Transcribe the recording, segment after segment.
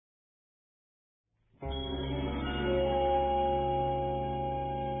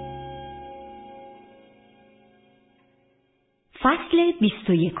فصل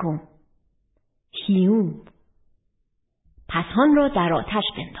 21. هیوم. پسان را در آتش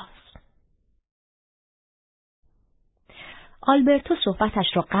بنداز. آلبرتو صحبتش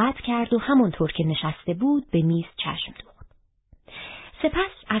را قطع کرد و همانطور که نشسته بود به میز چشم دوخت.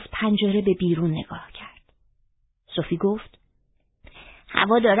 سپس از پنجره به بیرون نگاه کرد. سوفی گفت: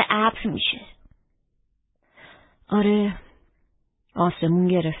 هوا داره ابر میشه. آره، آسمون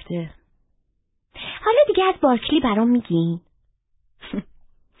گرفته. حالا دیگه از بارکلی برام میگین؟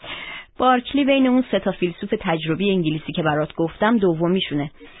 بارکلی بین اون 3 فیلسوف تجربی انگلیسی که برات گفتم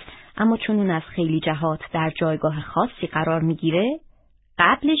دومیشونه، اما چون اون از خیلی جهات در جایگاه خاصی قرار میگیره،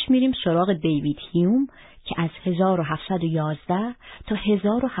 قبلش میریم سراغ دیوید هیوم که از 1711 تا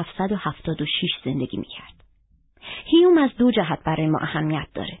 1776 زندگی میکرد. هیوم از 2 جهت برای ما اهمیت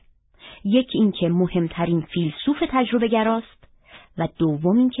داره. یکی این که مهمترین فیلسوف تجربه گراست و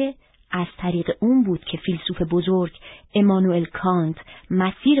دوم این که از طریق اون بود که فیلسوف بزرگ امانوئل کانت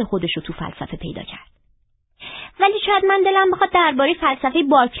مسیر خودش رو تو فلسفه پیدا کرد. ولی شاید من دلم بخواد درباره فلسفه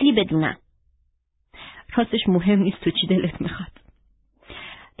بارکلی بدونم. راستش مهم نیست تو چی دلت میخواد.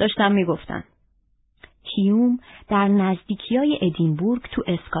 داشتم میگفتم. هیوم در نزدیکیای ادینبورگ تو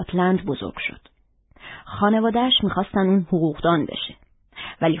اسکاتلند بزرگ شد. خانواده‌اش میخواستن اون حقوقدان بشه،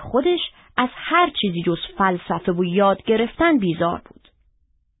 ولی خودش از هر چیزی جز فلسفه و یاد گرفتن بیزار بود.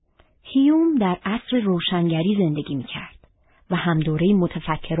 هیوم در عصر روشنگری زندگی میکرد و هم دوره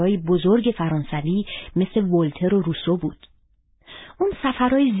متفکرای بزرگ فرانسوی مثل ولتر و روسو بود. اون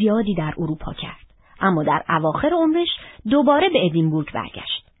سفرهای زیادی در اروپا کرد، اما در اواخر عمرش دوباره به ادینبورگ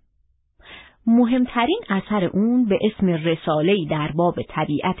برگشت. مهمترین اثر اون به اسم رساله‌ای در باب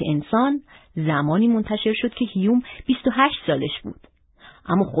طبیعت انسان زمانی منتشر شد که هیوم 28 سالش بود،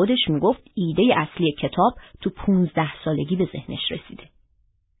 اما خودش میگفت ایده اصلی کتاب تو 15 سالگی به ذهنش رسیده.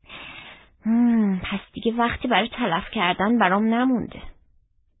 پس دیگه وقتی برای تلف کردن برام نمونده.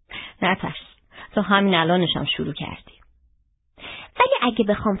 نترس، تا همین الانشم شروع کردی. ولی اگه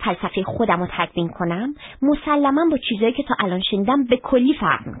بخوام فلسفه خودم رو تدوین کنم، مسلماً با چیزایی که تا الان شنیدم به کلی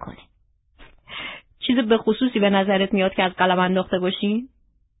فرق میکنه. چیز به خصوصی به نظرت میاد که از قلم انداخته باشی؟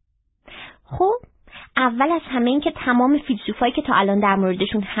 خب، اول از همه این که تمام فیلسوفایی که تا الان در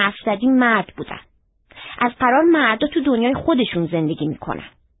موردشون حرف زدیم مرد بودن. از قرار مردا تو دنیای خودشون زندگی میکنن.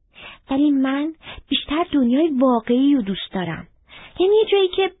 ولی من بیشتر دنیای واقعی رو دوست دارم. یعنی یه جایی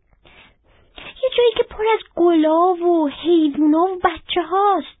که پر از گلاب و حیوونا و بچه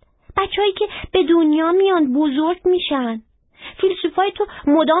هاست. بچه هایی که به دنیا میان بزرگ میشن. فیلسوفای تو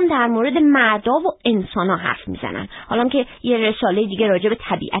مدام در مورد مردا و انسانا حرف میزنن، حالا که یه رساله دیگه راجع به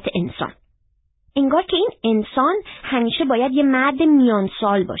طبیعت انسان. انگار که این انسان همیشه باید یه مرد میان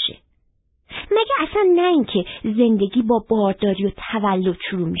سال باشه. مگه اصلا نه این که زندگی با بارداری و تولد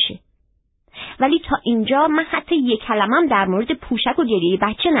شروع میشه. ولی تا اینجا من حتی یک کلمه‌ام در مورد پوشک و گریه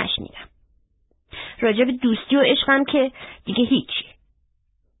بچه نشنیدم. راجع به دوستی و عشقم که دیگه هیچی.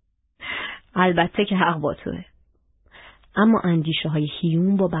 البته که حق با توه. اما اندیشه های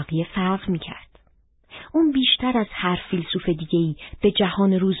هیوم با بقیه فرق میکرد. اون بیشتر از هر فیلسوف دیگه‌ای به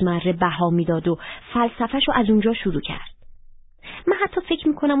جهان روزمره بها میداد و فلسفه‌شو از اونجا شروع کرد. من حتی فکر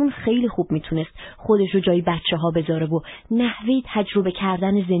میکنم اون خیلی خوب میتونست خودش رو جای بچه ها بذاره و نحوه تجربه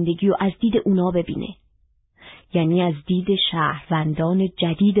کردن زندگی رو از دید اونا ببینه. یعنی از دید شهروندان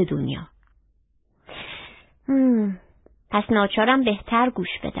جدید دنیا. پس ناچارم بهتر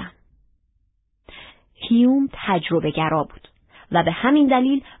گوش بدم. هیوم تجربه گرا بود و به همین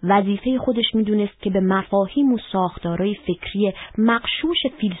دلیل وظیفه خودش میدونست که به مفاهیم و ساختارهای فکری مغشوش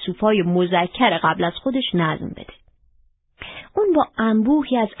فیلسوفای مذکر قبل از خودش نظم بده. اون با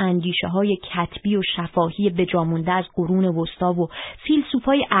انبوهی از اندیشه‌های کتبی و شفاهی بجامونده از قرون وسطا و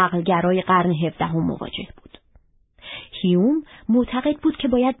فیلسوفای عقلگرای قرن 17 مواجه بود. هیوم معتقد بود که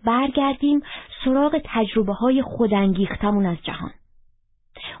باید برگردیم سراغ تجربه‌های خودانگیختمون از جهان.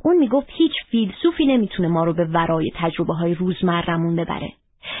 اون میگفت هیچ فیلسوفی نمیتونه ما رو به ورای تجربه‌های روزمره‌مون ببره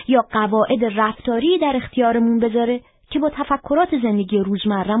یا قواعد رفتاری در اختیارمون بذاره که با تفکرات زندگی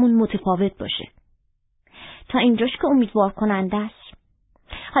روزمره‌مون متفاوت باشه. تا اینجاش که امیدوار کننده است.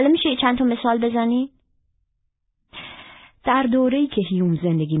 حالا میشه چند تا مثال بزنی؟ در دوره‌ای که هیوم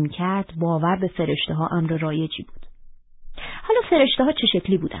زندگی میکرد باور به فرشته‌ها امر رایجی بود. حالا فرشته‌ها چه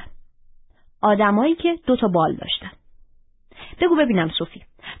شکلی بودن؟ آدمایی که 2 بال داشتن. بگو ببینم سوفی،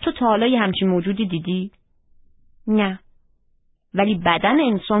 تو تا حالا یه همچین موجودی دیدی؟ نه. ولی بدن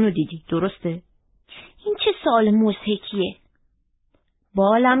انسانو دیدی، درسته؟ این چه سوال مضحکیه.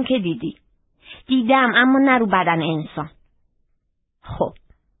 بالم که دیدم اما نه رو بدن انسان. خب،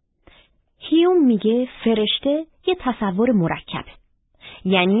 هیوم میگه فرشته یه تصور مرکبه.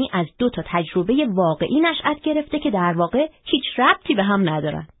 یعنی از 2 تجربه واقعی نشأت گرفته که در واقع هیچ ربطی به هم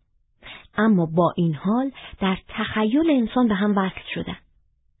ندارن. اما با این حال در تخیل انسان به هم وصل شدن.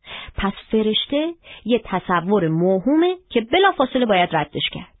 پس فرشته یه تصور موهومه که بلافاصله باید ردش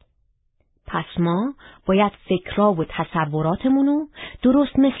کرد. پس ما باید فکرها و تصوراتمونو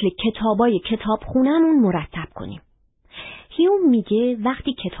درست مثل کتابای کتابخونه‌مون مرتب کنیم. هیوم میگه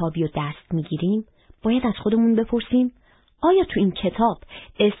وقتی کتابی رو دست میگیریم باید از خودمون بپرسیم آیا تو این کتاب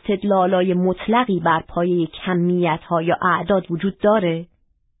استدلالای مطلقی بر پایه کمیت‌ها یا اعداد وجود داره؟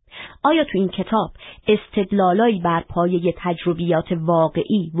 آیا تو این کتاب استدلالایی بر پایه تجربیات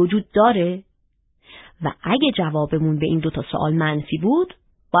واقعی وجود داره؟ و اگه جوابمون به این 2 سوال منفی بود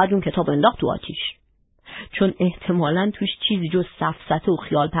باید اون کتاب انداخت تو آتیش، چون احتمالاً توش چیزی جز سفسطه و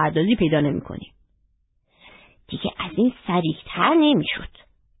خیال پردازی پیدا نمی کنیم. دیگه از این صریح‌تر نمیشد.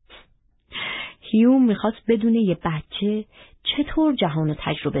 هیوم میخواست بدونه یه بچه چطور جهانو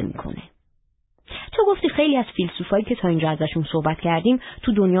تجربه میکنه. تو گفتی خیلی از فیلسوفایی که تا اینجا ازشون صحبت کردیم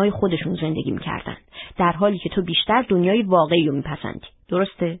تو دنیای خودشون زندگی میکردن، در حالی که تو بیشتر دنیای واقعی رو میپسندی،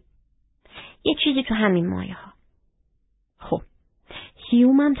 درسته؟ یه چیزی تو همین مایه ها. خب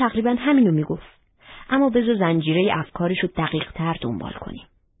هیوم هم تقریبا همینو میگفت، اما بذار زنجیره افکارش رو دقیق تر دنبال کنیم.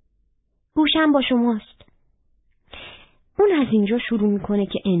 گوشم با شماست. اون از اینجا شروع میکنه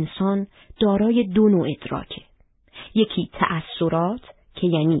که انسان دارای 2 نوع ادراکه. یکی تأثرات که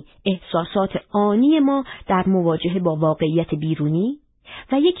یعنی احساسات آنی ما در مواجهه با واقعیت بیرونی،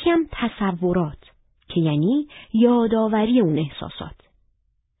 و یکی هم تصورات که یعنی یادآوری اون احساسات.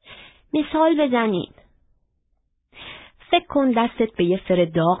 مثال بزنید. فکر کن دستت به یه فر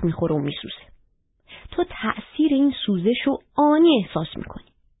داغ میخوره و میسوزه. تو تأثیر این سوزش رو آنی احساس میکنی.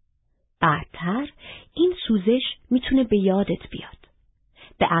 بعدتر این سوزش میتونه به یادت بیاد.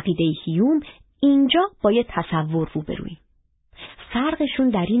 به عقیده هیوم اینجا با یه تصور روبرویم. فرقشون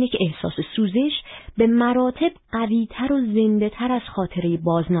در اینه که احساس سوزش به مراتب قوی‌تر و زنده‌تر از خاطره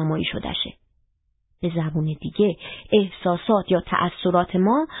بازنمایی شدهشه. به زبون دیگه احساسات یا تأثیرات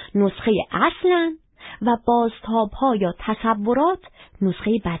ما نسخه اصلن و بازتاب‌ها یا تصورات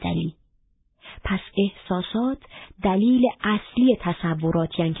نسخه بدلی. پس احساسات دلیل اصلی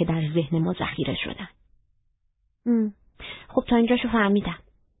تصوراتی هستند که در ذهن ما ذخیره شدن. خب تا اینجاشو فهمیدم.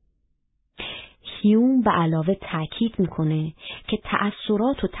 هیوم به علاوه تأکید میکنه که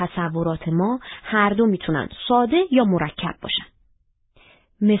تأثیرات و تصورات ما هر دو میتونن ساده یا مرکب باشن.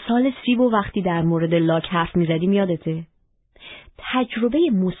 مثال سیب و وقتی در مورد لاک حرف میزدیم یادته؟ تجربه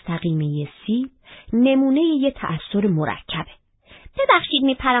مستقیمه سیب نمونه یه تأثیر مرکبه. ببخشید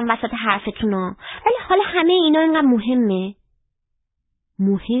میپرم وسط حرفتونا، ولی حالا همه اینا اینقدر مهمه؟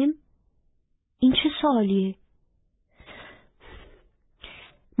 مهم؟ این چه سوالیه؟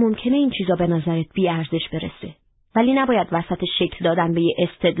 ممکنه این چیزا به نظرت بی ارزش برسه، ولی نباید وسط شکل دادن به یه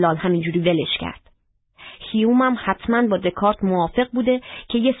استدلال همینجوری ولش کرد. هیوم هم حتما با دکارت موافق بوده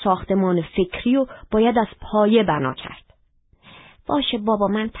که یه ساختمان فکری رو باید از پایه بنا کرد. باشه بابا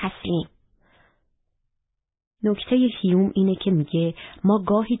من تسلیم. نکته هیوم اینه که میگه ما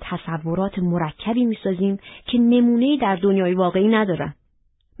گاهی تصورات مرکبی میسازیم که نمونه‌ای در دنیای واقعی ندارن.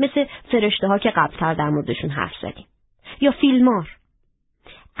 مثل فرشته ها که قبل‌تر در موردشون حرف زدیم. یا فیلمار.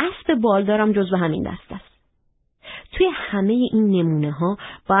 اسب بالدارم جزو همین دسته است. توی همه این نمونه ها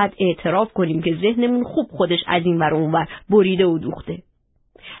باید اعتراف کنیم که ذهنمون خوب خودش از این ور اون ور بریده و دوخته.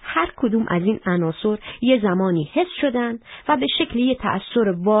 هر کدوم از این عناصر یه زمانی حس شدن و به شکل یه تأثیر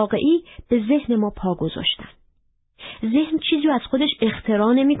واقعی به ذهن ما پا گذاشتن. ذهن چیزی از خودش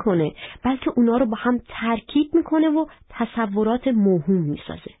اختراع نمی‌کنه، بلکه اونا رو با هم ترکیب میکنه و تصورات موهوم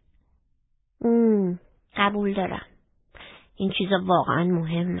میسازه. قبول دارم. این چیزا واقعا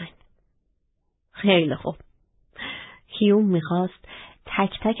مهمه. خیلی خوب. هیوم میخواست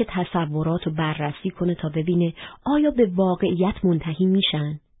تک تک تصورات رو بررسی کنه تا ببینه آیا به واقعیت منتهی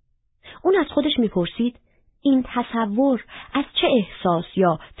میشن. اون از خودش میپرسید این تصور از چه احساس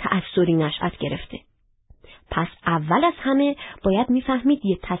یا تأثیری نشأت گرفته؟ پس اول از همه باید میفهمید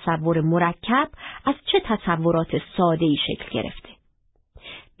یه تصور مرکب از چه تصورات ساده‌ای شکل گرفته.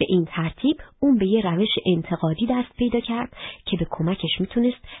 به این ترتیب اون به یه روش انتقادی دست پیدا کرد که به کمکش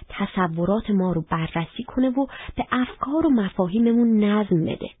میتونست تصورات ما رو بررسی کنه و به افکار و مفاهیممون نظم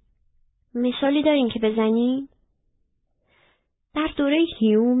بده. مثالی دارین که بزنین؟ در دوره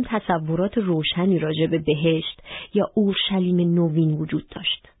هیوم تصورات روشنی راجع به بهشت یا اورشلیم نوین وجود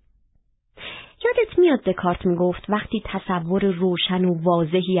داشت. یادت میاد دکارت میگفت وقتی تصور روشن و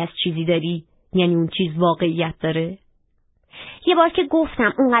واضحی از چیزی داری، یعنی اون چیز واقعیت داره؟ یه بار که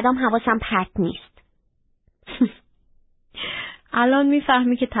گفتم اون قدم حواسم پرت نیست. الان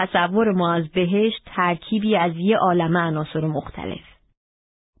میفهمی که تصور ما از بهشت ترکیبی از یه عالمه عناصر مختلف.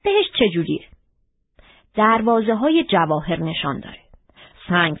 بهشت چجوریه؟ دروازه های جواهر نشان داره.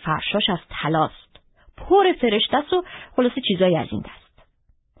 سنگ فرشاش از طلاست. پر فرشته است و خلاصه چیزایی از این دست.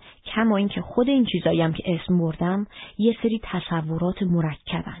 کما این که خود این چیزایی هم که اسم بردم یه سری تصورات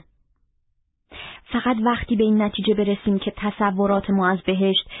مرکبن. فقط وقتی به این نتیجه برسیم که تصورات ما از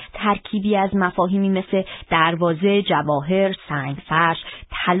بهشت ترکیبی از مفاهیمی مثل دروازه، جواهر، سنگ فرش،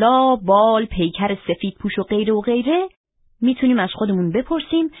 طلا، بال، پیکر سفید پوش و غیره و غیره، میتونیم از خودمون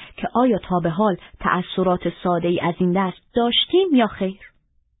بپرسیم که آیا تا به حال تأثیرات ساده‌ای از این دست داشتیم یا خیر؟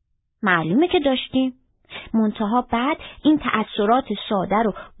 معلومه که داشتیم. منتها بعد این تأثیرات ساده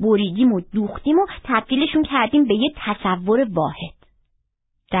رو بریدیم و دوختیم و تبدیلشون کردیم به یه تصور واحد.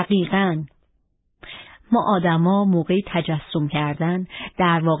 دقیقاً. ما آدما موقع تجسم کردن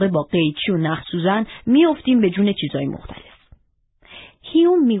در واقع با قیچی و نخ سوزن میافتیم به جون چیزای مختلف.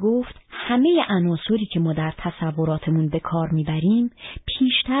 هیوم میگفت همه عناصری که ما در تصوراتمون به کار میبریم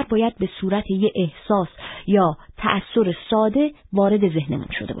پیشتر باید به صورت یه احساس یا تأثیر ساده وارد ذهنمون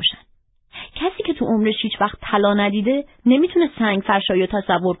شده باشن. کسی که تو عمرش هیچ وقت طلا ندیده نمیتونه سنگ فرشایی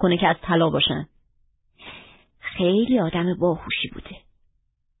تصور کنه که از طلا باشن. خیلی آدم باهوشی بوده.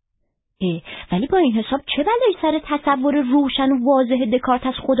 ولی با این حساب چه بلایی سر تصور روشن و واضح دکارت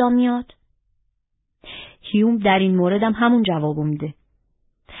از خدا میاد؟ هیوم در این مورد هم همون جواب میده.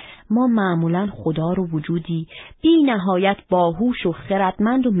 ما معمولاً خدا رو وجودی بی نهایت باهوش و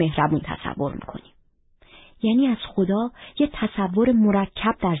خردمند و مهربون تصور میکنیم. یعنی از خدا یه تصور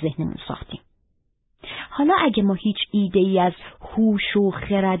مرکب در ذهنمون ساختیم. حالا اگه ما هیچ ایده‌ای از هوش و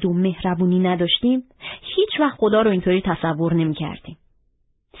خرد و مهربونی نداشتیم، هیچ وقت خدا رو اینطوری تصور نمی‌کردیم.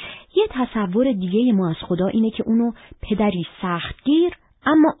 یه تصور دیگه ما از خدا اینه که اونو پدری سختگیر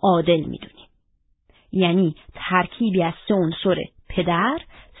اما عادل میدونیم. یعنی ترکیبی از 3 عنصر پدر،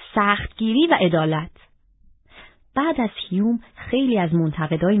 سختگیری و عدالت. بعد از هیوم خیلی از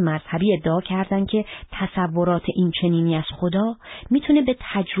منتقدای مذهبی ادعا کردن که تصورات این چنینی از خدا میتونه به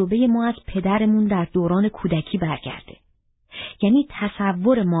تجربه ما از پدرمون در دوران کودکی برگرده. یعنی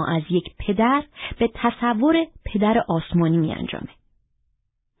تصور ما از یک پدر به تصور پدر آسمانی میانجامه.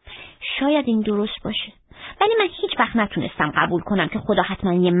 شاید این درست باشه، ولی من هیچ وقت نتونستم قبول کنم که خدا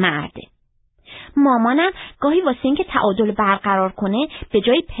حتما یه مرده. مامانم گاهی واسه این که تعادل برقرار کنه به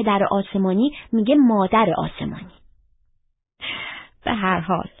جای پدر آسمانی میگه مادر آسمانی. به هر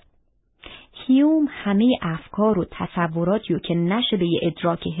حال هیوم همه افکار و تصوراتی رو که نشه به یه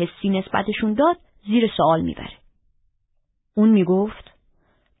ادراک حسی نسبتشون داد زیر سوال میبره. اون میگفت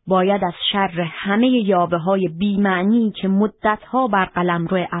باید از شر همه یاوه‌های بی‌معنی که مدت‌ها بر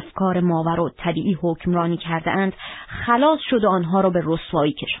قلمرو افکار ماورا طبیعی حکمرانی کرده اند خلاص شد و آنها را به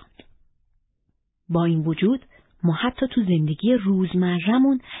رسوایی کشاند. با این وجود ما حتی تو زندگی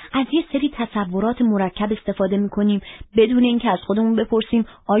روزمره‌مون از یه سری تصورات مرکب استفاده می‌کنیم بدون اینکه از خودمون بپرسیم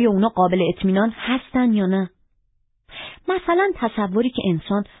آیا اونا قابل اطمینان هستن یا نه. مثلا تصوری که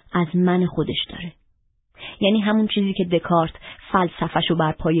انسان از من خودش داره. یعنی همون چیزی که دکارت فلسفه‌شو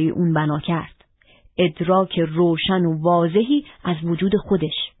بر پایه اون بنا کرد. ادراک روشن و واضحی از وجود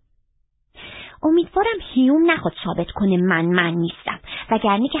خودش. امیدوارم هیوم نخواد ثابت کنه من نیستم،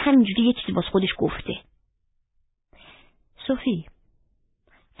 وگرنه که همینجوری یه چیزی باز خودش گفته. سوفی،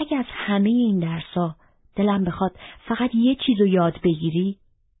 اگه از همه این درسا دلم بخواد فقط یه چیزو یاد بگیری،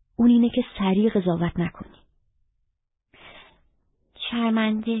 اون اینه که سریع قضاوت نکنی.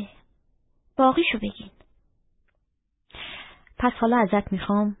 شرمنده. باقیشو بگین. پس حالا ازت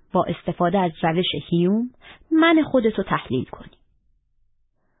میخوام با استفاده از روش هیوم من خودتو تحلیل کنی.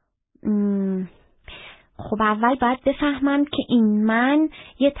 خب اول باید بفهمم که این من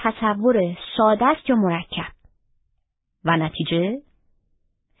یه تصور ساده است یا مرکب. و نتیجه؟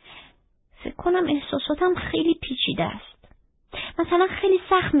 فکر کنم احساساتم خیلی پیچیده است. مثلا خیلی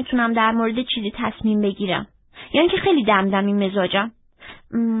سخت میتونم در مورد چیزی تصمیم بگیرم. یعنی که خیلی دمدمی مزاجم.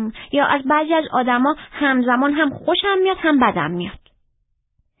 یا از بعضی از آدما همزمان هم خوشم میاد هم بدم میاد.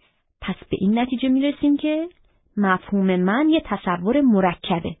 پس به این نتیجه میرسیم که مفهوم من یه تصور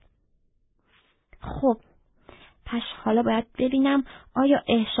مرکبه. خب پس حالا باید ببینم آیا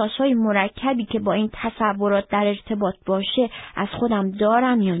احساسهای مرکبی که با این تصورات در ارتباط باشه از خودم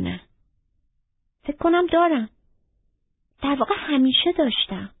دارم یا نه. فکر کنم دارم. در واقع همیشه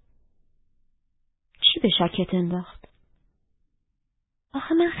داشتم. چی به شکت انداخت؟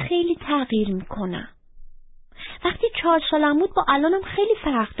 آخه من خیلی تغییر میکنم. وقتی 4 سالم بود با الانم خیلی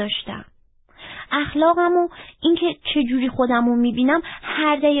فرق داشتم. اخلاقم و اینکه چجوری خودمو میبینم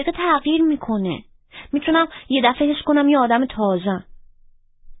هر دقیقه تغییر میکنه. میتونم یه دفعه حس کنم یه آدم تازه‌ام.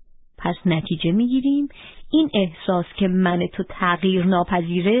 پس نتیجه میگیریم این احساس که من تو تغییر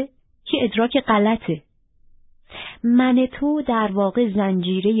ناپذیره که ادراک غلطه. من تو در واقع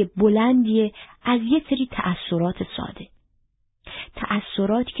زنجیره بلندیه از یه سری تأثیرات ساده.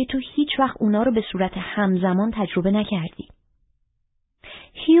 تأثیراتی که تو هیچ وقت اونا رو به صورت همزمان تجربه نکردی.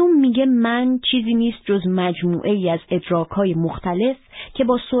 هیوم میگه من چیزی نیست جز مجموعه ای از ادراک‌های مختلف که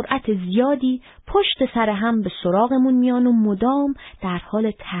با سرعت زیادی پشت سر هم به سراغمون میان و مدام در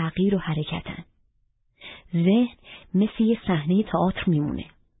حال تغییر و حرکتن. ذهن مثل یه صحنه تئاتر میمونه.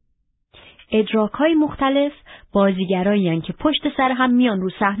 ادراک‌های مختلف بازیگرایی هستن که پشت سر هم میان رو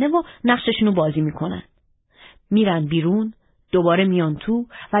صحنه و نقششونو بازی میکنن. میرن بیرون، دوباره میان تو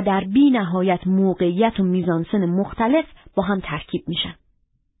و در بی نهایت موقعیت و میزانسن مختلف با هم ترکیب میشن.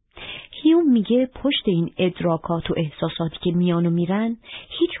 هیوم میگه پشت این ادراکات و احساساتی که میان و میرن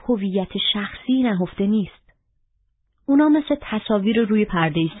هیچ هویت شخصی نهفته نیست. اونا مثل تصاویر روی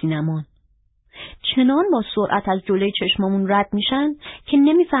پرده سینمان. چنان با سرعت از جلوی چشممون رد میشن که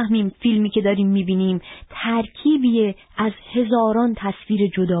نمیفهمیم فیلمی که داریم میبینیم ترکیبیه از هزاران تصویر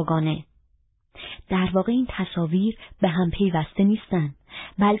جداگانه. در واقع این تصاویر به هم پیوسته نیستن،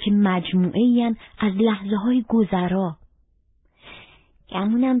 بلکه مجموعه‌ای از لحظه‌های گذرا.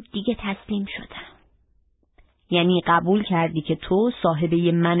 گمونم دیگه تسلیم شدم. یعنی قبول کردی که تو صاحب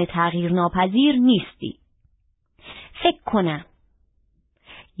یه من تغییر ناپذیر نیستی. فکر کنم.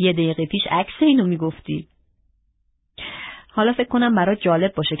 یه دقیقه پیش عکس اینو میگفتی. حالا فکر کنم برات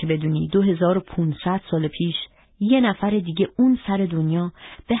جالب باشه که بدونی 2500 سال پیش یه نفر دیگه اون سر دنیا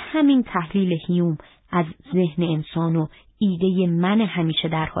به همین تحلیل هیوم از ذهن انسان و ایده من همیشه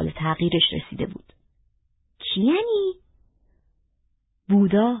در حال تغییرش رسیده بود. کی یعنی؟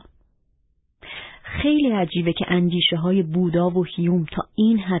 بودا. خیلی عجیبه که اندیشه های بودا و هیوم تا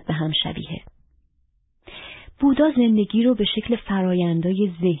این حد به هم شبیه. بودا زندگی رو به شکل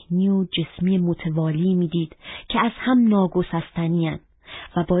فرایندهای ذهنی و جسمی متوالی میدید که از هم ناگسستنی هستند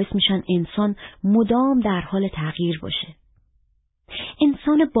و باعث میشن انسان مدام در حال تغییر باشه.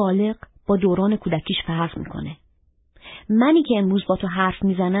 انسان بالغ با دوران کودکیش فرق میکنه. منی که امروز با تو حرف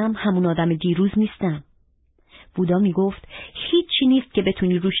میزنم همون آدم دیروز نیستم. بودا میگفت هیچی نیست که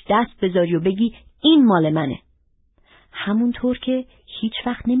بتونی روش دست بذاری و بگی این مال منه. همونطور که هیچ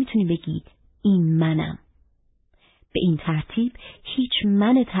وقت نمیتونی بگی این منم. به این ترتیب هیچ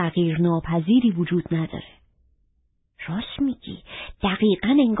من تغییر ناپذیری وجود نداره. راست میگی، دقیقاً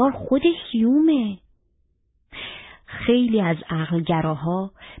انگار خود هیومه. خیلی از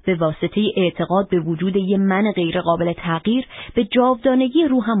عقلگراها به واسطه اعتقاد به وجود یه من غیر قابل تغییر به جاودانگی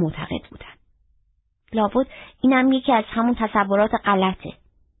روح هم معتقد بودن. لابد اینم یکی از همون تصورات غلطه.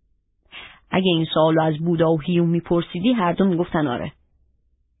 اگه این سوالو از بودا و هیوم میپرسیدی هر دو میگفتن آره.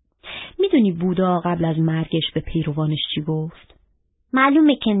 میدونی بودا قبل از مرگش به پیروانش چی گفت؟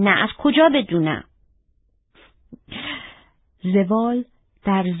 معلومه که نه، از کجا بدونم؟ زوال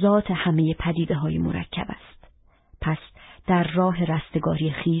در ذات همه پدیده های مرکب است. پس در راه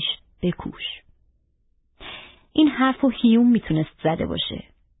رستگاری خیش بکوش. این حرفو هیوم میتونست زده باشه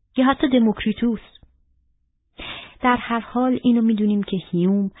یا حتی دموکریتوس. در هر حال اینو میدونیم که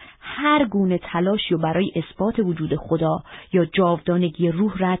هیوم هر گونه تلاشی رو برای اثبات وجود خدا یا جاودانگی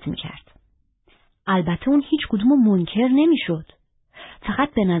روح رد میکرد. البته اون هیچ کدومو منکر نمیشد.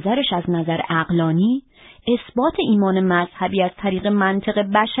 فقط به نظرش از نظر عقلانی اثبات ایمان مذهبی از طریق منطق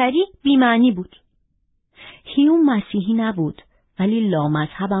بشری بی‌معنی بود. هیوم مسیحی نبود ولی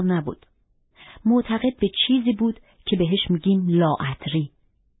لامذهبم نبود. معتقد به چیزی بود که بهش میگیم لاعطری.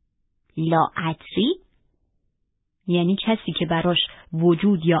 لاعطری؟ یعنی کسی که براش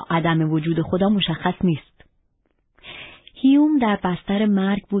وجود یا عدم وجود خدا مشخص نیست. هیوم در بستر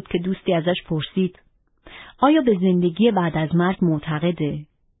مرگ بود که دوستی ازش پرسید آیا به زندگی بعد از مرگ معتقده؟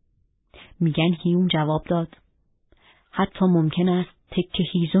 میگن هیوم جواب داد حتی ممکن است تکه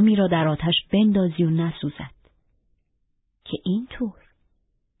هیزمی را در آتش بندازی و نسوزد. که اینطور؟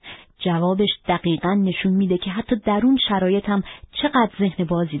 جوابش دقیقاً نشون میده که حتی در اون شرایط هم چقدر ذهن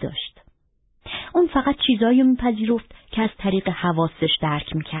بازی داشت. اون فقط چیزایی میپذیرفت که از طریق حواسش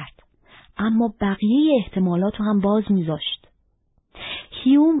درک میکرد، اما بقیه احتمالات رو هم باز میذاشت.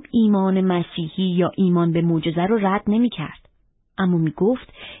 هیوم ایمان مسیحی یا ایمان به معجزه رو رد نمیکرد، اما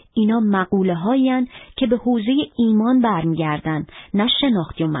میگفت اینا مقوله هایین که به حوزه ایمان برمیگردن، نه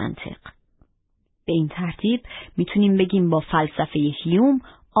شناخت و منطق. به این ترتیب میتونیم بگیم با فلسفه هیوم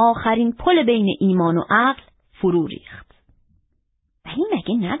آخرین پل بین ایمان و عقل فرو ریخت. ولی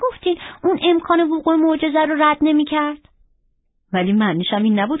مگه نگفتین اون امکان وقوع معجزه رو رد نمی‌کرد؟ ولی معنیش هم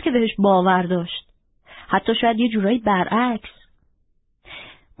این نبود که بهش باور داشت. حتی شاید یه جورایی برعکس.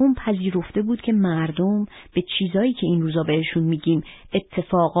 اون پذیرفته بود که مردم به چیزایی که این روزا بهشون میگیم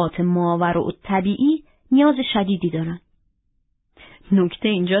اتفاقات ماورا و طبیعی نیاز شدیدی دارن. نکته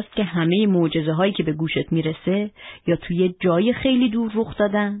اینجاست که همه معجزه هایی که به گوشت میرسه یا توی جای خیلی دور رخ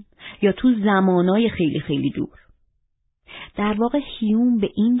دادن یا تو زمانای خیلی خیلی دور. در واقع هیوم به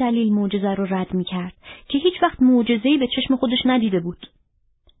این دلیل معجزه رو رد میکرد که هیچ وقت معجزه‌ای به چشم خودش ندیده بود،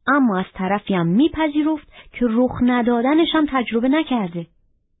 اما از طرفی هم میپذیرفت که رخ ندادنش هم تجربه نکرده.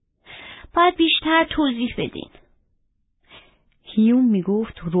 باید بیشتر توضیح بدین. هیوم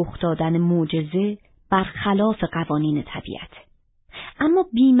میگفت رخ دادن معجزه برخلاف قوانین طبیعت، اما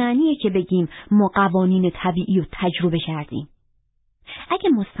بی‌معنیه که بگیم ما قوانین طبیعی رو تجربه کردیم. اگه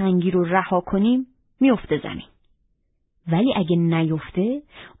ما سنگی رو رها کنیم میفته زمین، ولی اگه نیفته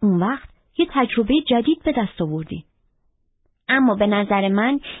اون وقت یه تجربه جدید به دست آوردیم. اما به نظر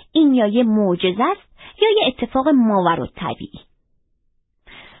من این یا یه معجزه است یا یه اتفاق ماورالطبیعی.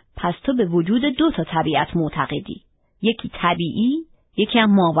 پس تو به وجود 2 تا طبیعت معتقدی، یکی طبیعی، یکی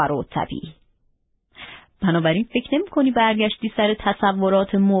هم ماورالطبیعی. بنابراین فکر نمی‌کنی برگشتی سر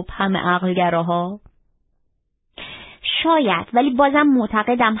تصورات مبهم عقلگراها؟ شاید، ولی بازم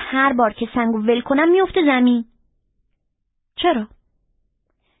معتقدم هر بار که سنگو ول کنم میفته زمین. چرا؟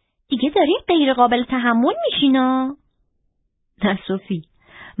 دیگه داری غیر قابل تحمل میشینا. نه سوفی،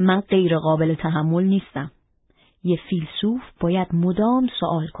 من غیر قابل تحمل نیستم. یه فیلسوف باید مدام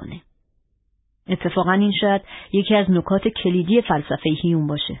سوال کنه. اتفاقا این شاید یکی از نکات کلیدی فلسفه هیوم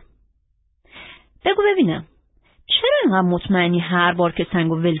باشه. بگو ببینم، چرا اینقدر مطمئنی هر بار که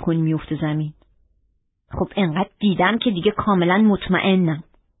سنگو ول کنی میفته زمین؟ خب انقدر دیدم که دیگه کاملا مطمئنم.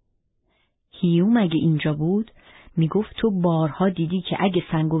 هیوم اگه اینجا بود میگفت تو بارها دیدی که اگه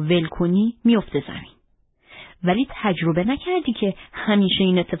سنگو ول کنی میفته زمین، ولی تجربه نکردی که همیشه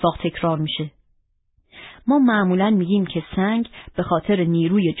این اتفاق تکرار میشه. ما معمولاً میگیم که سنگ به خاطر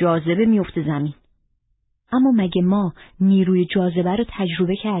نیروی جاذبه میفته زمین، اما مگه ما نیروی جاذبه رو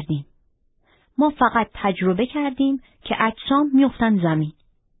تجربه کردیم؟ ما فقط تجربه کردیم که اجسام میفتن زمین.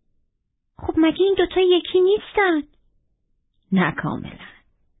 خب مگه این 2 تا یکی نیستن؟ نه کاملا.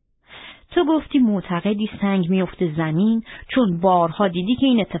 تو گفتی معتقدی سنگ میفته زمین چون بارها دیدی که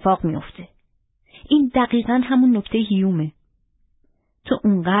این اتفاق میفته. این دقیقاً همون نکته هیومه. تو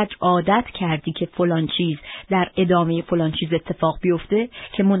اونقدر عادت کردی که فلان چیز در ادامه فلان چیز اتفاق بیفته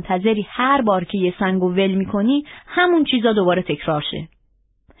که منتظری هر بار که یه سنگو ول میکنی همون چیزا دوباره تکرار شه.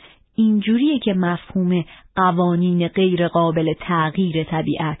 اینجوریه که مفهوم قوانین غیر قابل تغییر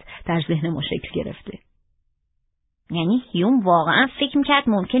طبیعت در ذهن ما شکل گرفته. یعنی هیوم واقعا فکر میکرد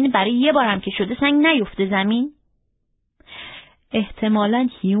ممکنه برای یه بارم که شده سنگ نیفته زمین؟ احتمالاً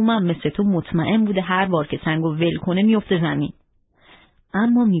هیوم هم مثل تو مطمئن بوده هر بار که سنگو ول کنه میفته زمین.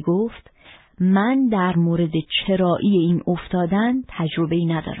 اما میگفت من در مورد چرایی این افتادن تجربه‌ای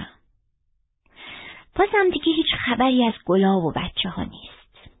ندارم. بازم دیگه هیچ خبری از گلاب و بچه ها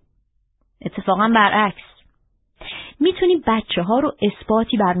نیست. اتفاقا برعکس. میتونی بچه ها رو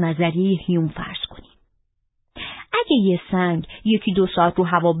اثباتی بر نظریه هیوم فرض کنی. اگه یه سنگ 1-2 ساعت رو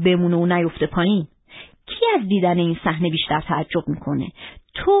هوا بمونه و نیفته پایین، کی از دیدن این صحنه بیشتر تعجب میکنه؟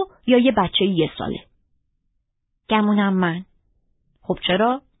 تو یا یه بچه 1 ساله؟ گمونم من. خب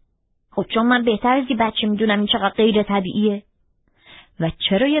چرا؟ خب چون من بهتر از یه بچه میدونم این چقدر غیر طبیعیه. و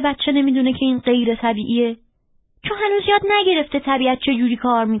چرا یه بچه نمیدونه که این غیر طبیعیه؟ چون هنوز یاد نگرفته طبیعت چجوری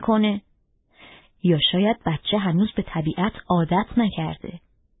کار میکنه. یا شاید بچه هنوز به طبیعت عادت نکرده.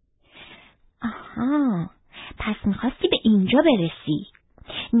 آها، پس میخواستی به اینجا برسی.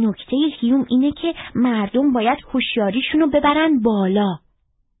 نکته هیوم اینه که مردم باید هوشیاریشونو ببرن بالا.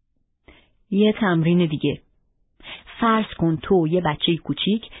 یه تمرین دیگه. فرض کن تو یه بچه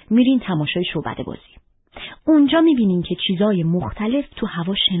کوچیک میرین تماشای شعبده بازی. اونجا میبینین که چیزای مختلف تو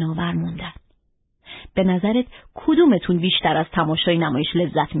هوا شناور موندن. به نظرت کدومتون بیشتر از تماشای نمایش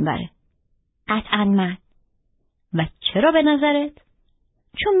لذت میبره؟ قطعاً من. و چرا به نظرت؟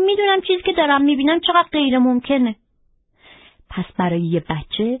 چون میدونم چیزی که دارم میبینم چقدر غیر ممکنه. پس برای یه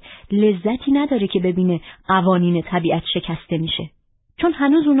بچه لذتی نداره که ببینه قوانین طبیعت شکسته میشه، چون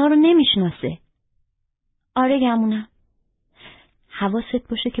هنوز اونا رو نمیشناسه. آره گمونم. حواست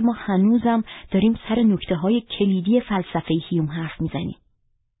باشه که ما هنوزم داریم سر نکته‌های کلیدی فلسفه هیوم حرف میزنیم.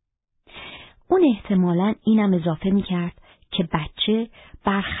 اون احتمالاً اینم اضافه میکرد که بچه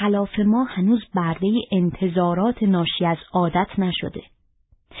برخلاف ما هنوز برده انتظارات ناشی از عادت نشده.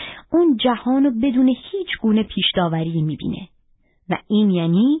 اون جهانو بدون هیچ گونه پیش داوری میبینه و این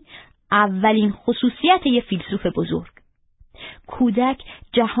یعنی اولین خصوصیت یه فیلسوف بزرگ. کودک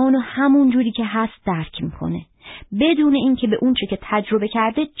جهانو همون جوری که هست درک میکنه، بدون اینکه به اون چه که تجربه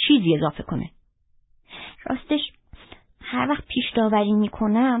کرده چیزی اضافه کنه. راستش هر وقت پیش داوری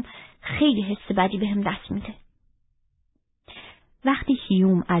میکنم خیلی حس بدی بهم دست میده. وقتی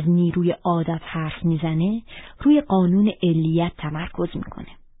هیوم از نیروی عادت حرف میزنه، روی قانون علیت تمرکز میکنه.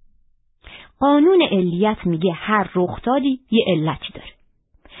 قانون علیت میگه هر رخدادی یه علتی داره.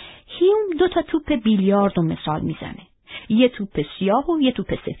 هیوم 2 توپ بیلیارد رو مثال میزنه. یه توپ سیاه و یه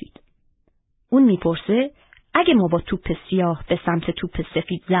توپ سفید. اون میپرسه اگه ما با توپ سیاه به سمت توپ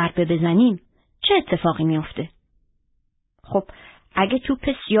سفید ضربه بزنیم چه اتفاقی میفته؟ خب اگه توپ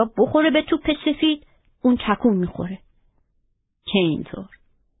سیاه بخوره به توپ سفید اون تکون میخوره. که اینطور.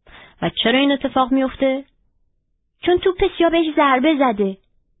 و چرا این اتفاق میفته؟ چون توپ سیاه بهش ضربه زده.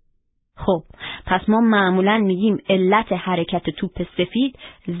 خب پس ما معمولاً میگیم علت حرکت توپ سفید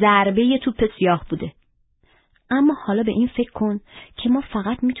ضربه توپ سیاه بوده. اما حالا به این فکر کن که ما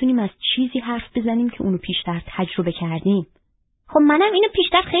فقط میتونیم از چیزی حرف بزنیم که اونو پیشتر تجربه کردیم. خب منم اینو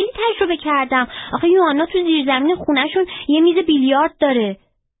پیشتر خیلی تجربه کردم. آخه یوحنا تو زیرزمین خونهشون یه میز بیلیارد داره.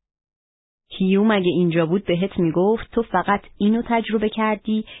 هیوم اگه اینجا بود بهت میگفت تو فقط اینو تجربه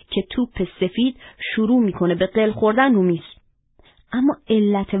کردی که توپ سفید شروع میکنه به قل خوردن رو میز. اما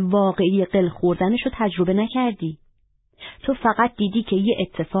علت واقعی قل خوردنشو تجربه نکردی. تو فقط دیدی که یه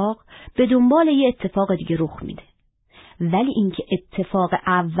اتفاق به دنبال یه اتفاق دیگه رخ میده. ولی اینکه اتفاق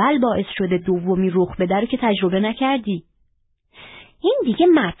اول باعث شده دومی رخ بده رو که تجربه نکردی. این دیگه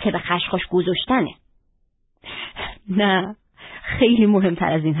مرتبه خشخاش گذاشتنه. نه، خیلی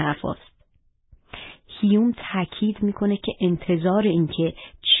مهمتر از این حرف هست. هیوم تاکید میکنه که انتظار اینکه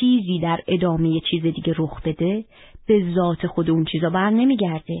چیزی در ادامه چیز دیگه رخ بده به ذات خود اون چیزا بر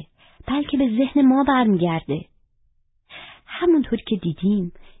نمیگرده، بلکه به ذهن ما برمیگرده. همونطور که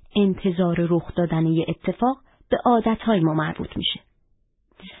دیدیم انتظار رخ دادن یه اتفاق به عادتهای ما مربوط میشه.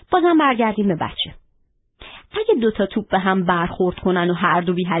 بازم برگردیم به بچه. اگه 2 توپ به هم برخورد کنن و هر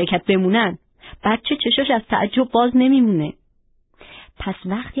دو بی حرکت بمونن، بچه چشاش از تعجب باز نمیمونه. پس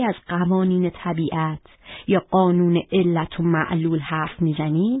وقتی از قوانین طبیعت یا قانون علت و معلول حرف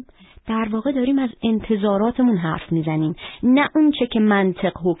میزنیم، در واقع داریم از انتظاراتمون حرف میزنیم، نه اون چه که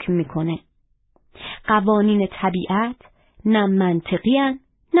منطق حکم میکنه. قوانین طبیعت نه منطقی هن،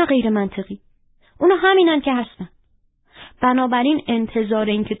 نه غیر منطقی. اونا همینن که هستن. بنابراین انتظار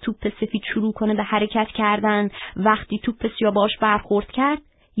این که توپ سفید شروع کنه به حرکت کردن وقتی توپ سیاه باش برخورد کرد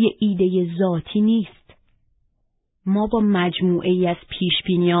یه ایده ذاتی نیست. ما با مجموعه ای از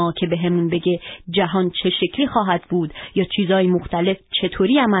پیشبینی‌ها که بهمون بگه جهان چه شکلی خواهد بود یا چیزای مختلف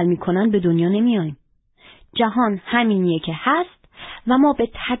چطوری عمل میکنن به دنیا نمیایم. جهان همینیه که هست و ما به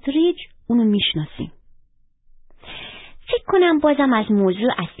تدریج اونو میشناسیم. فکر کنم بازم از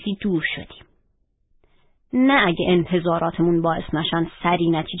موضوع اصلی دور شدیم. نه اگه انتظاراتمون باعث نشن سریع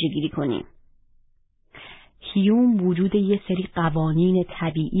نتیجه گیری کنیم. هیوم وجود یه سری قوانین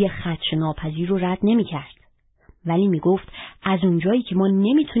طبیعی خدشه‌ناپذیر رو رد نمی‌کرد، ولی میگفت از اونجایی که ما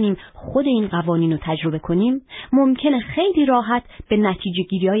نمیتونیم خود این قوانین رو تجربه کنیم، ممکنه خیلی راحت به نتیجه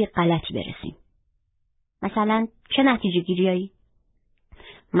گیری‌های غلطی برسیم. مثلا چه نتیجه گیری‌هایی؟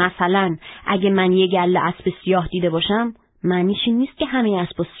 مثلا اگه من یه گله اسب سیاه دیده باشم، معنیش این نیست که همه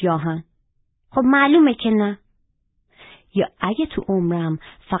اسبا سیاهن. خب معلومه که نه. یا اگه تو عمرم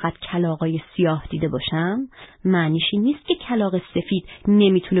فقط کلاغای سیاه دیده باشم، معنیش این نیست که کلاغ سفید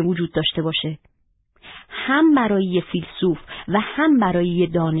نمیتونه وجود داشته باشه. هم برای یه فیلسوف و هم برای یه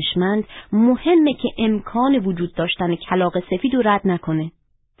دانشمند مهمه که امکان وجود داشتن کلاغ سفید رو رد نکنه.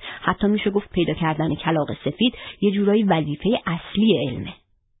 حتی میشه گفت پیدا کردن کلاغ سفید یه جورایی وظیفه اصلی علمه.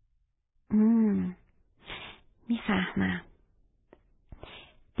 میفهمم.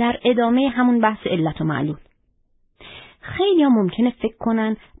 در ادامه همون بحث علت و معلول، خیلی ها ممکنه فکر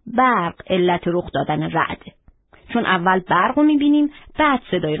کنن برق علت رخ دادن رعده، چون اول برق رو میبینیم بعد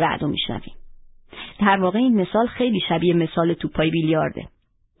صدای رعد رو میشنویم. در واقع این مثال خیلی شبیه مثال توپای بیلیارده.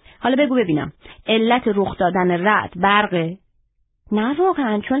 حالا بگو ببینم، علت رخ دادن رعد برقه؟ نه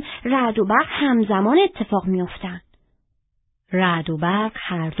واقعا، چون رعد و برق همزمان اتفاق میافتن. رعد و برق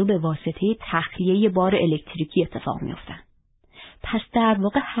هر دو به واسطه تخلیه بار الکتریکی اتفاق میافتن. پس در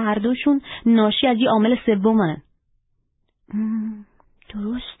واقع هر دوشون ناشی از یه عامل سومن.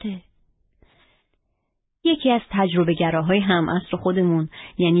 درسته. یکی از تجربه گراهای هم عصر خودمون،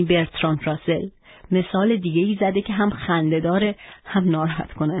 یعنی برتراند راسل، مثال دیگه ای زده که هم خنده‌داره هم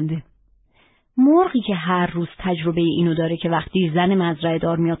ناراحت کننده. مرغی که هر روز تجربه اینو داره که وقتی زن مزرعه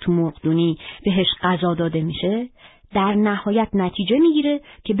دار میاد تو مرغدونی بهش غذا داده میشه، در نهایت نتیجه میگیره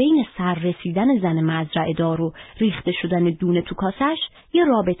که بین سر رسیدن زن مزرعه دار و ریخته شدن دونه تو کاسش یه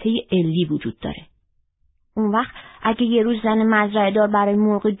رابطه علی وجود داره. اون وقت اگه یه روز زن مزرعه دار برای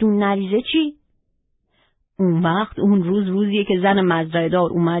مرغ دون نریزه چی؟ اون وقت اون روز روزیه که زن مزرعه دار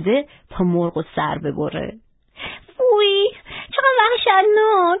اومده تا مرغ سر ببره. وای چقدر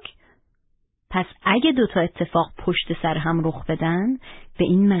وحشتناک. پس اگه دوتا اتفاق پشت سر هم رخ بدن، به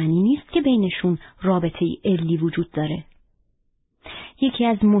این معنی نیست که بینشون رابطه علی وجود داره. یکی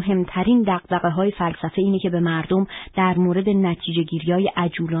از مهمترین دغدغه‌های فلسفه اینه که به مردم در مورد نتیجه گیری‌های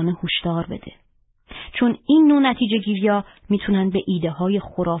عجولانه هشدار بده. چون این نوع نتیجه گیری‌ها میتونن به ایده‌های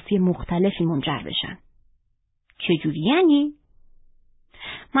خرافی مختلفی منجر بشن. چجوری یعنی؟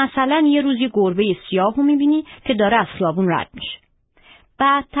 مثلا یه روز یه گربه سیاه رو میبینی که داره از خیابون رد میشه.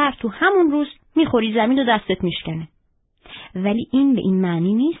 بعدتر تو همون روز میخوری زمین و دستت میشکنه. ولی این به این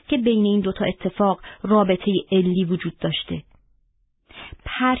معنی نیست که بین این دوتا اتفاق رابطه علی وجود داشته.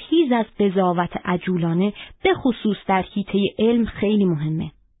 پرهیز از قضاوت عجولانه به خصوص در حیطه علم خیلی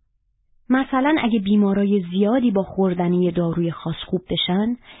مهمه. مثلا اگه بیمارای زیادی با خوردن یه داروی خاص خوب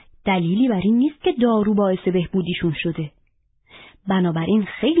بشن، دلیلی بر این نیست که دارو باعث بهبودیشون شده. بنابراین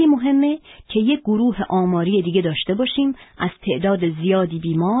خیلی مهمه که یه گروه آماری دیگه داشته باشیم از تعداد زیادی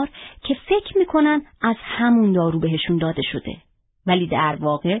بیمار که فکر میکنن از همون دارو بهشون داده شده، ولی در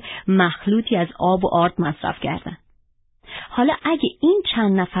واقع مخلوطی از آب و آرد مصرف کردن. حالا اگه این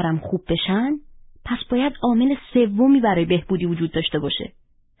چند نفرم خوب بشن، پس باید عامل سومی برای بهبودی وجود داشته باشه.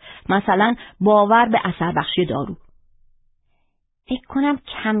 مثلا باور به اثر بخشی دارو. فکر کنم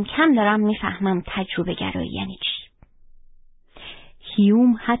کم کم دارم میفهمم تجربه گرایی یعنی چی.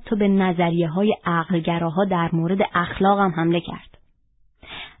 هیوم حتی به نظریه‌های عقلگراها در مورد اخلاق هم حمله کرد.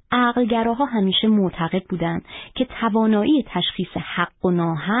 عقلگراها همیشه معتقد بودند که توانایی تشخیص حق و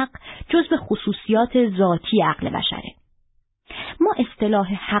ناحق جزو خصوصیات ذاتی عقل بشره. ما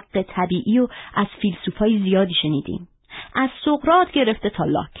اصطلاح حق طبیعی رو از فیلسوفای زیادی شنیدیم، از سقراط گرفته تا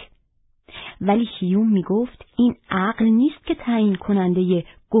لاک. ولی هیوم میگفت این عقل نیست که تعیین کننده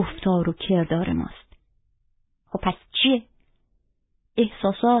گفتار و کردار ماست. خب پس چیه؟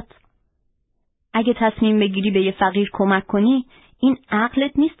 احساسات. اگه تصمیم بگیری به یه فقیر کمک کنی، این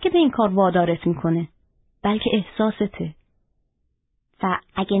عقلت نیست که به این کار وادارت میکنه، بلکه احساسته. و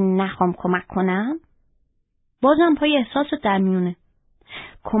اگه نخوام کمک کنم؟ بازم پای احساست در میونه.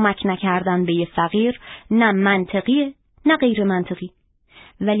 کمک نکردن به یه فقیر نه منطقیه نه غیر منطقی،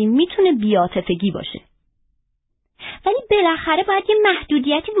 ولی میتونه بی‌عاطفگی باشه. ولی بالاخره باید یه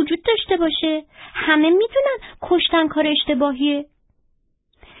محدودیتی وجود داشته باشه. همه میدونن کشتن کار اشتباهیه.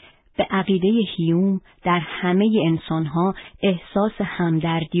 به عقیده هیوم در همه انسانها احساس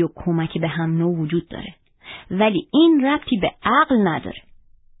همدردی و کمک به هم نوع وجود داره، ولی این ربطی به عقل نداره.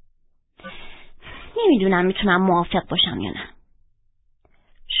 نمیدونم میتونم موافق باشم یا نه.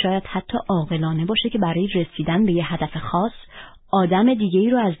 شاید حتی عاقلانه باشه که برای رسیدن به یه هدف خاص آدم دیگه‌ای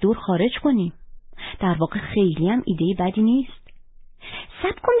رو از دور خارج کنیم. در واقع خیلی هم ایده بدی نیست.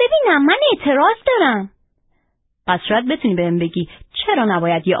 صبر کن ببینم، من اعتراض دارم. پس شاید بتونی بهم بگی چرا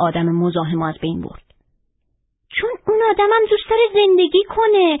نباید یه آدم مزاحم از بین برد؟ چون اون آدمم دوست داره زندگی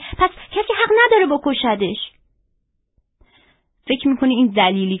کنه، پس کسی حق نداره بکشدش. فکر میکنی این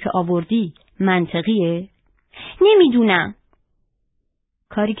دلیلی که آوردی منطقیه؟ نمیدونم.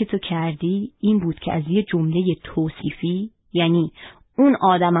 کاری که تو کردی این بود که از یه جمله توصیفی، یعنی اون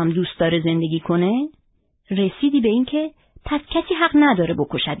آدمم دوست داره زندگی کنه، رسیدی به این که پس کسی حق نداره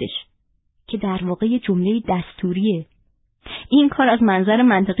بکشدش، که در واقع یه جمله دستوریه. این کار از منظر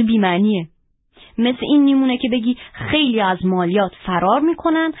منطقی بی‌معنیه. مثل این میمونه که بگی خیلی از مالیات فرار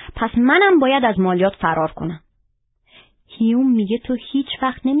میکنن، پس منم باید از مالیات فرار کنم. هیوم میگه تو هیچ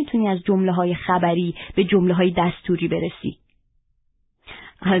وقت نمیتونی از جمله‌های خبری به جمله‌های دستوری برسی.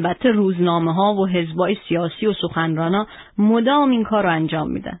 البته روزنامه‌ها و حزبای سیاسی و سخنرانا مدام این کار رو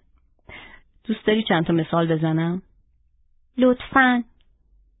انجام میدن. دوست داری چند تا مثال بزنم؟ لطفاً.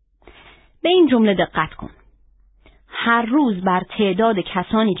 به این جمله دقت کن. هر روز بر تعداد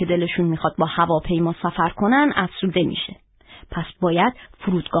کسانی که دلشون میخواد با هواپیما سفر کنن افزوده میشه. پس باید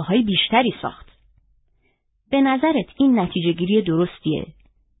فرودگاه‌های بیشتری ساخت. به نظرت این نتیجه گیری درستیه؟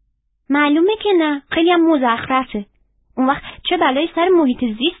 معلومه که نه، خیلی هم مزخرفه. اون وقت چه بلایی سر محیط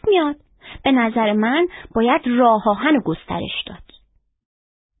زیست میاد؟ به نظر من باید راه آهن گسترش داد.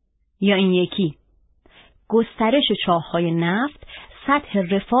 یا این یکی، گسترش چاه‌های نفت سطح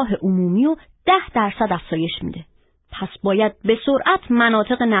رفاه عمومی رو 10% افزایش میده. پس باید به سرعت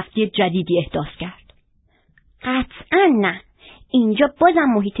مناطق نفتی جدیدی احداث کرد. قطعاً نه. اینجا بازم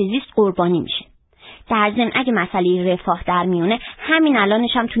محیط زیست قربانی میشه. در ضمن اگه مسئله رفاه در میونه، همین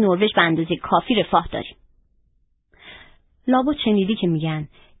الانش هم تو نروژ به اندازه کافی رفاه داریم. لابد شنیدی که میگن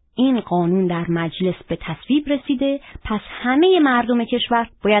این قانون در مجلس به تصویب رسیده، پس همه مردم کشور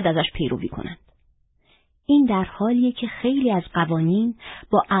باید ازش پیروی کنند. این در حالیه که خیلی از قوانین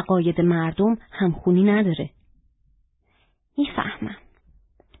با عقاید مردم همخوانی نداره. میفهمم.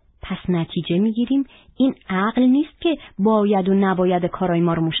 پس نتیجه میگیریم این عقل نیست که باید و نباید کارای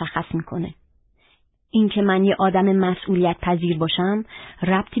ما رو مشخص میکنه. اینکه من یه آدم مسئولیت پذیر باشم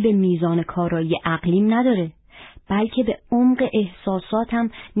ربطی به میزان کارایی عقلیم نداره، بلکه به عمق احساساتم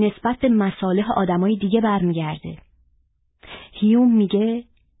نسبت به مصالح آدمای دیگه برمیگرده. هیوم میگه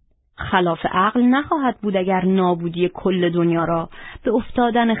خلاف عقل نخواهد بود اگر نابودی کل دنیا را به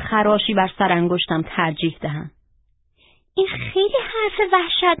افتادن خراشی بر سر انگشتم ترجیح دهم. این خیلی حرف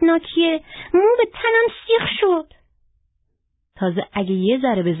وحشتناکیه، مو به تنم سیخ شد. تازه اگه یه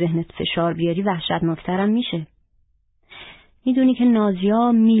ذره به ذهنت فشار بیاری وحشتناکترم میشه. میدونی که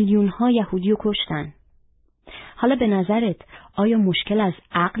نازی‌ها میلیون‌ها یهودی رو کشتن. حالا به نظرت آیا مشکل از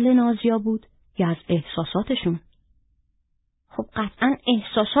عقل نازی‌ها بود یا از احساساتشون؟ خب قطعاً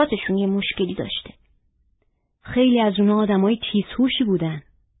احساساتشون یه مشکلی داشته. خیلی از اونها آدمای تیزهوشی بودن.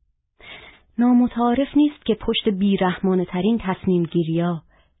 نامتعارف نیست که پشت بیرحمانه ترین تصمیم گیری‌ها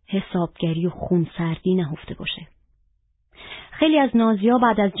حسابگری و خونسردی نهفته باشه. خیلی از نازی‌ها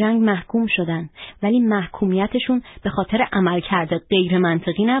بعد از جنگ محکوم شدن، ولی محکومیتشون به خاطر عملکرد غیر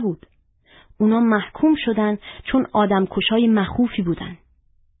منطقی نبود. اونا محکوم شدن چون آدمکشای مخوفی بودن.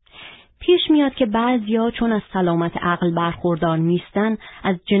 پیش میاد که بعضیا چون از سلامت عقل برخوردار نیستن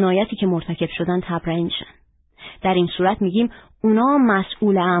از جنایتی که مرتکب شدن تبرئه میشن. در این صورت میگیم اونا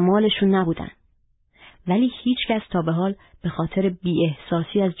مسئول اعمالشون نبودن. ولی هیچ کس تا به حال به خاطر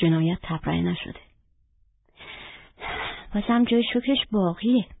بی‌احساسی از جنایت تبرئه نشده. بازم جای شکرش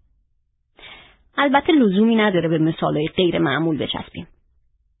باقیه. البته لزومی نداره به مثالای غیر معمول بچسبیم.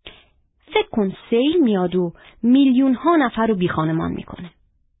 فکر کن سیل میاد و میلیون‌ها نفر رو بیخانمان میکنه.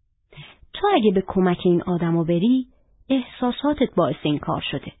 تو اگه به کمک این آدمو بری احساساتت باعث این کار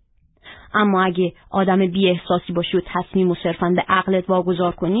شده. اما اگه آدم بی احساسی باشی و تصمیم و صرفاً به عقلت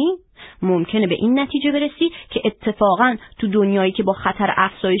واگذار کنی ممکنه به این نتیجه برسی که اتفاقاً تو دنیایی که با خطر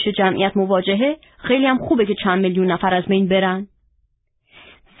افزایش جمعیت مواجهه خیلی هم خوبه که چند میلیون نفر از بین برن.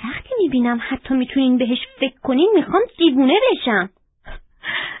 وقتی میبینم حتی میتونین بهش فکر کنین میخوام دیوونه بشم.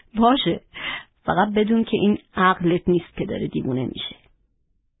 باشه، فقط بدون که این عقلت نیست که داره دیوونه میشه.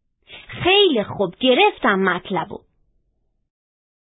 خیلی خوب، گرفتم مطلبو.